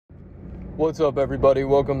What's up, everybody?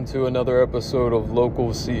 Welcome to another episode of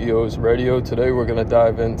Local CEOs Radio. Today we're going to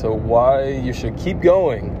dive into why you should keep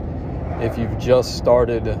going if you've just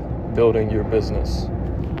started building your business.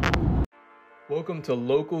 Welcome to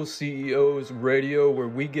Local CEOs Radio, where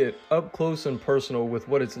we get up close and personal with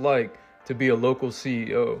what it's like to be a local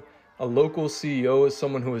CEO. A local CEO is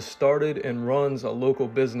someone who has started and runs a local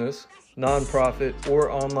business, nonprofit, or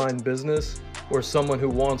online business, or someone who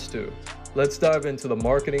wants to. Let's dive into the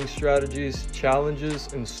marketing strategies,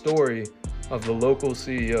 challenges, and story of the local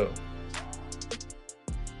CEO.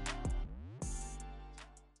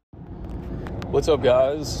 What's up,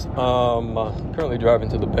 guys? I'm currently driving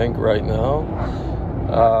to the bank right now.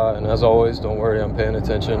 And as always, don't worry, I'm paying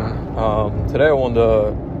attention. Today I wanted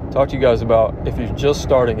to talk to you guys about if you're just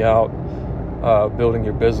starting out building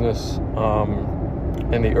your business,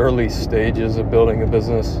 in the early stages of building a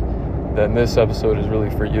business, then this episode is really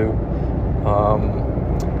for you.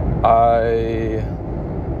 I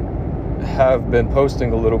have been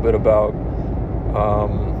posting a little bit about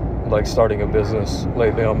starting a business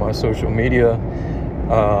lately on my social media,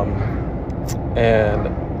 and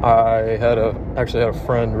I actually had a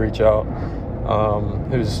friend reach out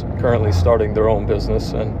who's currently starting their own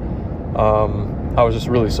business, and I was just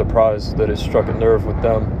really surprised that it struck a nerve with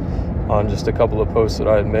them on just a couple of posts that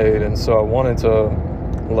I had made. And so I wanted to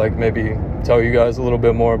maybe tell you guys a little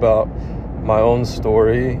bit more about my own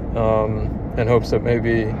story, in hopes that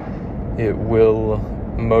maybe it will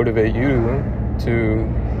motivate you to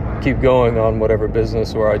keep going on whatever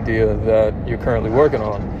business or idea that you're currently working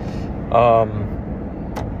on.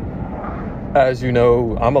 As you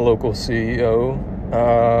know, I'm a local CEO,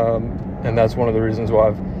 and that's one of the reasons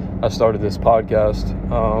why I started this podcast.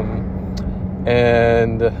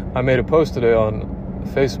 And I made a post today on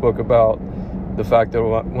Facebook about the fact that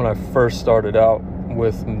when I first started out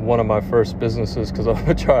with one of my first businesses, because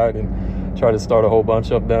I tried to start a whole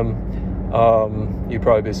bunch of them. You'd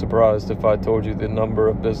probably be surprised if I told you the number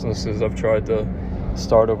of businesses I've tried to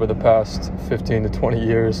start over the past 15 to 20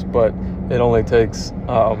 years, but it only takes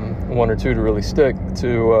one or two to really stick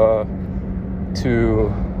to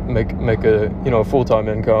make a full-time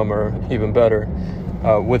income, or even better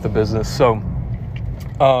with a business. So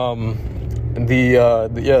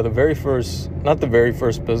the very first, not the very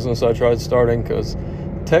first business I tried starting, because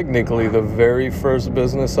technically the very first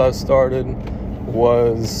business I started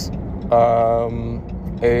was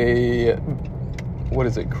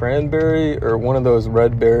cranberry, or one of those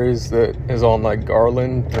red berries that is on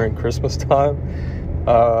Garland during Christmas time.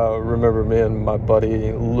 Remember me and my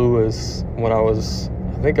buddy Lewis, when I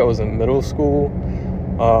think I was in middle school,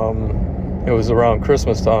 it was around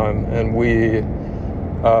Christmas time, and we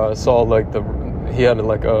saw he had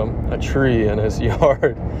a tree in his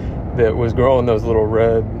yard that was growing those little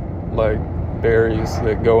red berries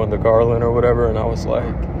that go in the garland or whatever, and I was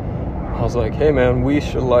like, hey man, we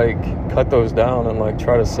should cut those down and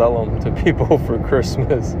try to sell them to people for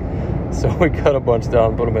Christmas. So we cut a bunch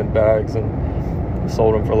down, put them in bags, and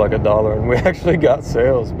sold them for $1, and we actually got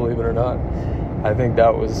sales, believe it or not. I think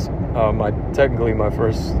that was technically my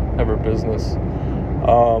first ever business.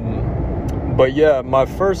 But yeah, my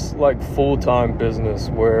first full-time business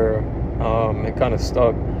where it kind of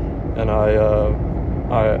stuck, and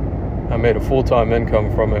I made a full-time income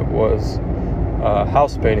from it, was a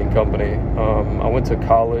house painting company. I went to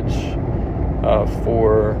college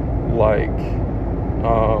for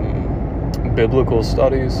biblical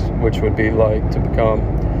studies, which would be to become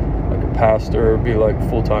a pastor, be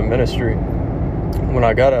full-time ministry. When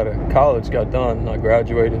I got out of college, got done, I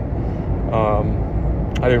graduated,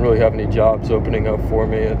 I didn't really have any jobs opening up for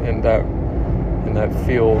me in that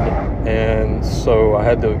field, and so I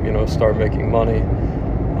had to start making money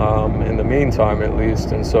in the meantime, at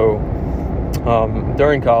least. And so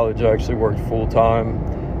during college, I actually worked full-time,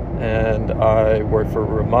 and I worked for a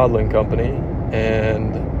remodeling company,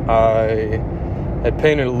 and I had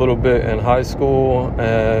painted a little bit in high school,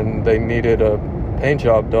 and they needed a paint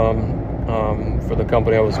job done for the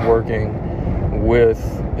company I was working with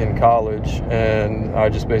in college, and I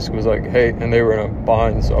just basically was like, hey, and they were in a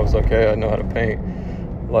bind, so I was like, hey, I know how to paint,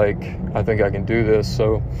 I think I can do this.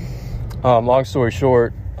 So long story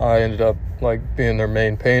short, I ended up being their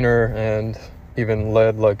main painter, and even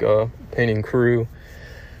led a painting crew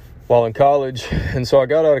while in college. And so I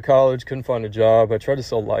got out of college, couldn't find a job. I tried to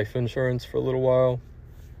sell life insurance for a little while,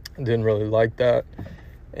 didn't really like that,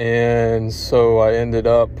 and so I ended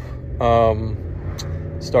up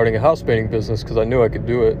starting a house painting business, because I knew I could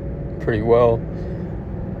do it pretty well.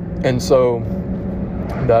 And so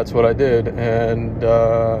that's what I did. And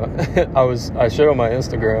I shared on my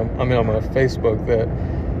Instagram, on my Facebook, that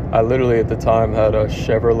I literally at the time had a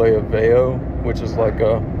Chevrolet Aveo, which is like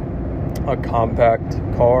a compact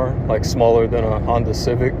car, like smaller than a Honda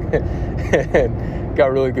Civic, and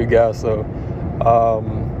got really good gas though.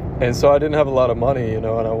 And so I didn't have a lot of money, and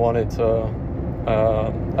I wanted to,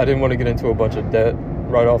 I didn't want to get into a bunch of debt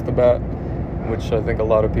right off the bat, which I think a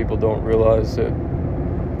lot of people don't realize that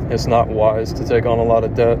it's not wise to take on a lot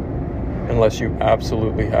of debt unless you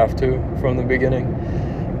absolutely have to from the beginning.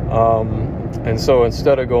 And so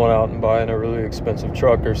instead of going out and buying a really expensive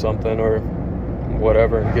truck or something or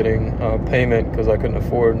whatever and getting a payment because I couldn't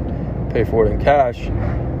afford to pay for it in cash,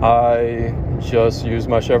 I just used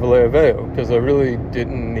my Chevrolet Aveo because I really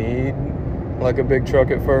didn't need like a big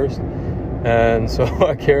truck at first. And so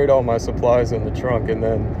I carried all my supplies in the trunk, and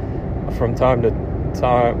then from time to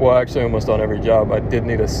time, well, actually almost on every job, I did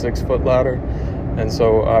need a 6-foot ladder. And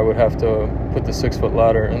so I would have to put the 6-foot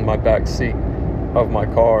ladder in my back seat of my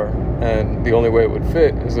car, and the only way it would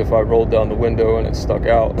fit is if I rolled down the window and it stuck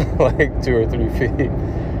out like 2 or 3 feet.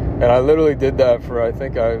 And I literally did that for, I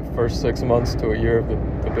think, first 6 months to a year of the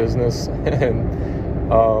business. And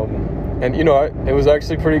it was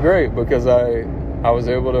actually pretty great because I was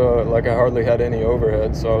able to, like, I hardly had any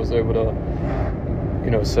overhead, so I was able to,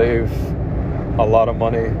 save a lot of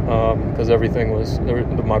money because everything was,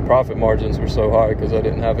 my profit margins were so high because I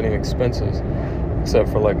didn't have any expenses except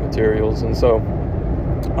for like materials. And so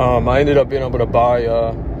I ended up being able to buy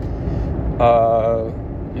a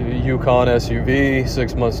Yukon SUV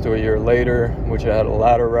 6 months to a year later, which had a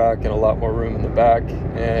ladder rack and a lot more room in the back.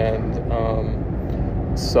 And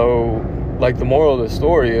so, like, the moral of the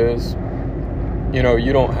story is, you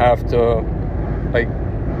don't have to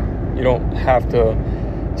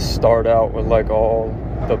start out with like all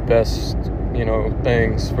the best,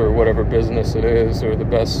 things for whatever business it is, or the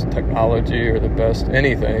best technology, or the best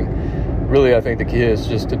anything. Really, I think the key is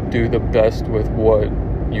just to do the best with what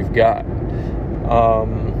you've got.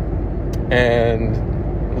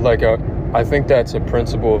 And like, I think that's a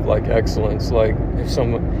principle of like excellence. Like, if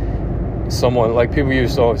someone, like, people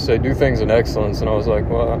used to always say, do things in excellence. And I was like,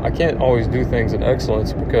 well, I can't always do things in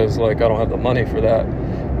excellence because, like, I don't have the money for that.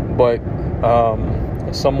 But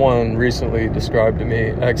someone recently described to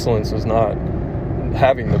me, excellence is not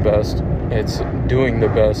having the best, it's doing the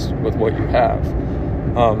best with what you have.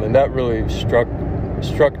 And that really struck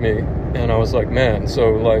me. And I was like, man,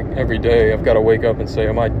 so like every day I've got to wake up and say,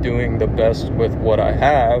 am I doing the best with what I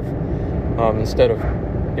have? Instead of,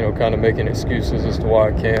 kind of making excuses as to why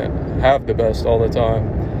I can't have the best all the time.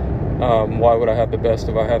 Why would I have the best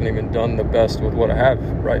if I haven't even done the best with what I have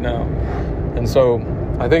right now? And so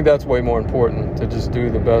I think that's way more important, to just do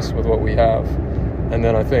the best with what we have. And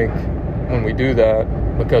then I think when we do that,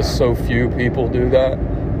 because so few people do that,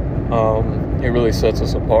 it really sets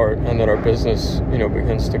us apart, and then our business,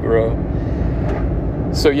 begins to grow.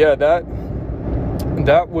 So yeah, that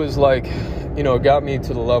was like, it got me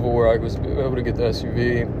to the level where I was able to get the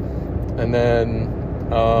SUV. And then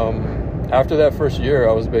after that first year,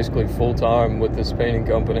 I was basically full-time with this painting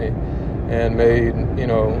company and made,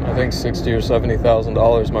 I think $60,000 or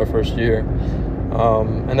 $70,000 my first year.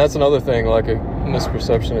 And that's another thing, like a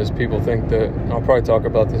misperception, is people think that, and I'll probably talk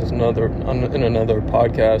about this in another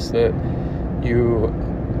podcast, that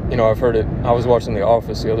I've heard it. I was watching The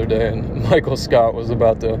Office the other day, and Michael Scott was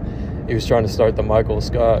he was trying to start the Michael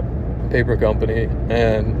Scott paper company,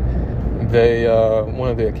 and one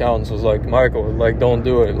of the accountants was like, Michael, like, don't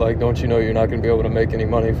do it. Like, don't you know you're not going to be able to make any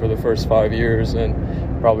money for the first 5 years, and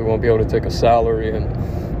probably won't be able to take a salary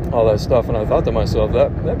and all that stuff. And I thought to myself,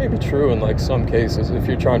 that may be true in like some cases, if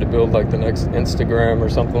you're trying to build like the next Instagram or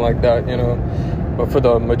something like that, but for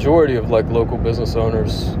the majority of like local business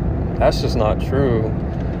owners, that's just not true.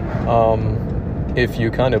 If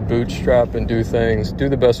you kind of bootstrap and do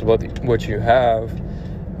the best of what you have,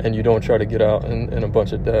 and you don't try to get out in a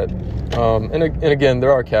bunch of debt. And again,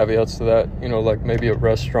 there are caveats to that, like maybe a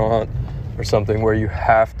restaurant or something where you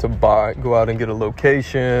have to go out and get a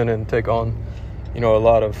location and take on, a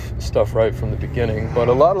lot of stuff right from the beginning. But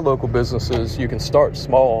a lot of local businesses, you can start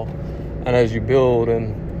small, and as you build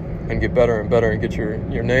and get better and better and get your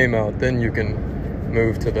name out, then you can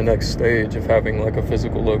move to the next stage of having like a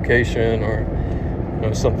physical location or,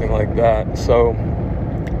 something like that. So,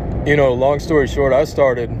 long story short, I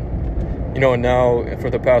started, and now for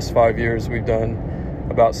the past 5 years, we've done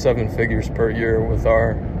about 7 figures per year with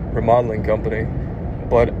our remodeling company.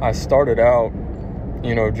 But I started out,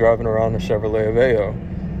 driving around a Chevrolet Aveo,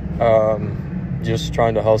 just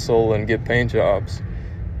trying to hustle and get paint jobs.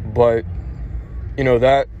 But,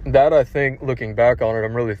 that I think, looking back on it,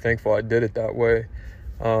 I'm really thankful I did it that way.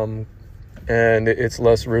 And it's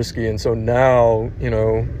less risky. And so now,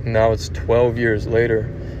 now it's 12 years later,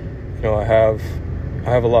 I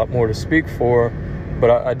have a lot more to speak for, but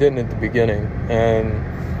I didn't at the beginning, and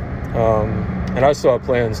I still have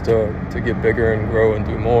plans to get bigger and grow and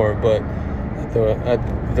do more. But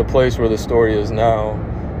at the place where the story is now,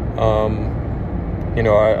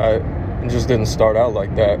 I just didn't start out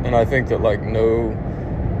like that, and I think that like no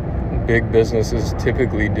big businesses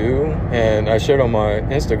typically do. And I shared on my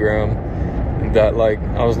Instagram that like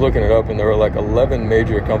I was looking it up, and there were like 11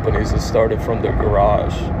 major companies that started from their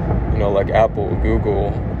garage, like Apple,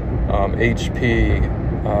 Google, HP,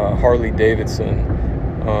 Harley Davidson,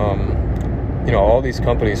 all these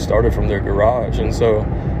companies started from their garage. And so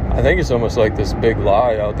I think it's almost like this big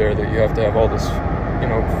lie out there that you have to have all this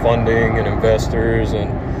funding and investors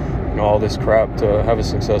and all this crap to have a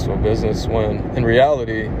successful business, when in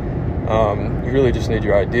reality you really just need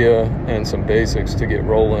your idea and some basics to get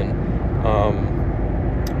rolling.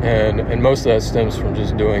 And most of that stems from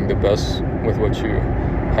just doing the best with what you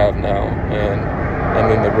have now, and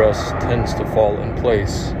then the rest tends to fall in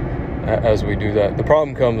place as we do that. The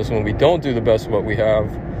problem comes when we don't do the best of what we have.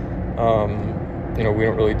 We don't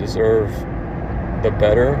really deserve the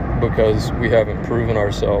better because we haven't proven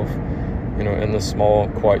ourselves, in the small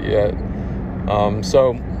quite yet.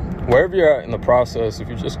 So wherever you're at in the process, if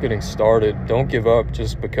you're just getting started, don't give up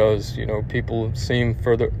just because, people seem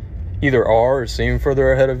either are or seem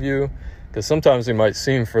further ahead of you. Because sometimes they might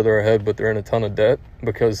seem further ahead, but they're in a ton of debt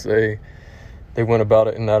because they went about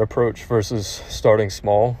it in that approach versus starting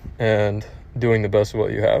small and doing the best of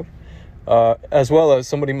what you have. As well as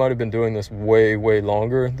somebody might have been doing this way, way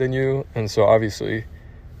longer than you. And so obviously,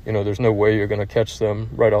 there's no way you're going to catch them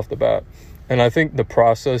right off the bat. And I think the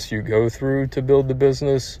process you go through to build the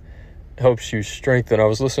business helps you strengthen. I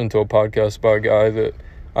was listening to a podcast by a guy that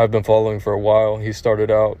I've been following for a while. He started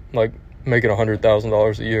out like making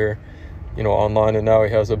 $100,000 a year, online, and now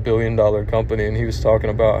he has $1 billion company. And he was talking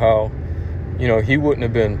about how, he wouldn't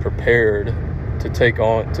have been prepared to take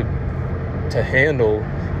on, to handle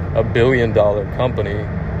 $1 billion company,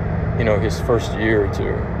 his first year or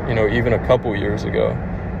two, even a couple years ago.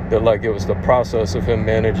 That like it was the process of him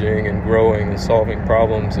managing and growing and solving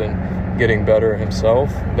problems and getting better himself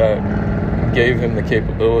that gave him the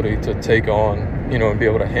capability to take on, and be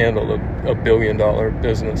able to handle a $1 billion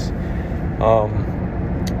business.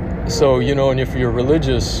 So, and if you're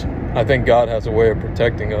religious, I think God has a way of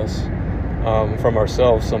protecting us from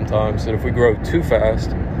ourselves sometimes, that if we grow too fast,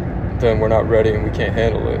 then we're not ready and we can't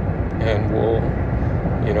handle it. And we'll,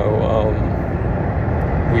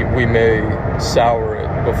 we may sour it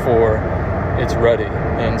before it's ready.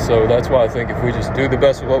 And so that's why I think if we just do the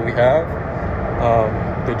best of what we have,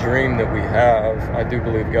 the dream that we have, I do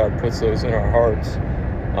believe God puts those in our hearts.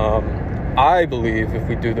 I believe if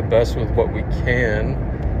we do the best with what we can,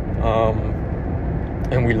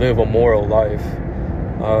 and we live a moral life,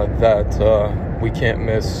 that we can't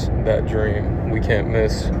miss that dream. We can't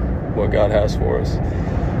miss what God has for us.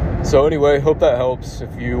 So anyway, hope that helps.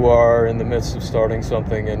 If you are in the midst of starting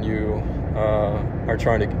something and you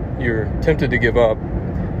you're tempted to give up,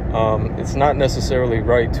 it's not necessarily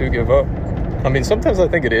right to give up. I mean, sometimes I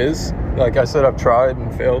think it is. Like I said, I've tried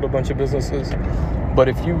and failed a bunch of businesses. But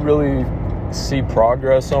if you really see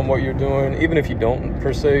progress on what you're doing, even if you don't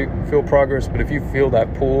per se feel progress, but if you feel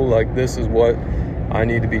that pull, like this is what I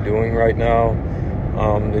need to be doing right now,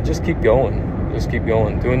 then just keep going. Just keep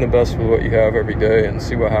going, doing the best with what you have every day and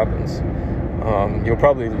see what happens. You'll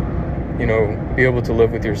probably, be able to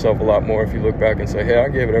live with yourself a lot more if you look back and say, hey, I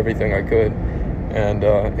gave it everything I could and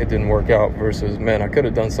it didn't work out, versus, man, I could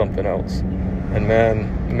have done something else. And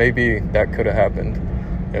man, maybe that could have happened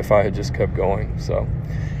if I had just kept going. So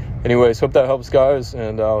anyways, hope that helps, guys.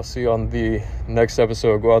 And I'll see you on the next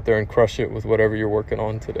episode. Go out there and crush it with whatever you're working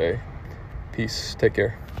on today. Peace. Take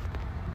care.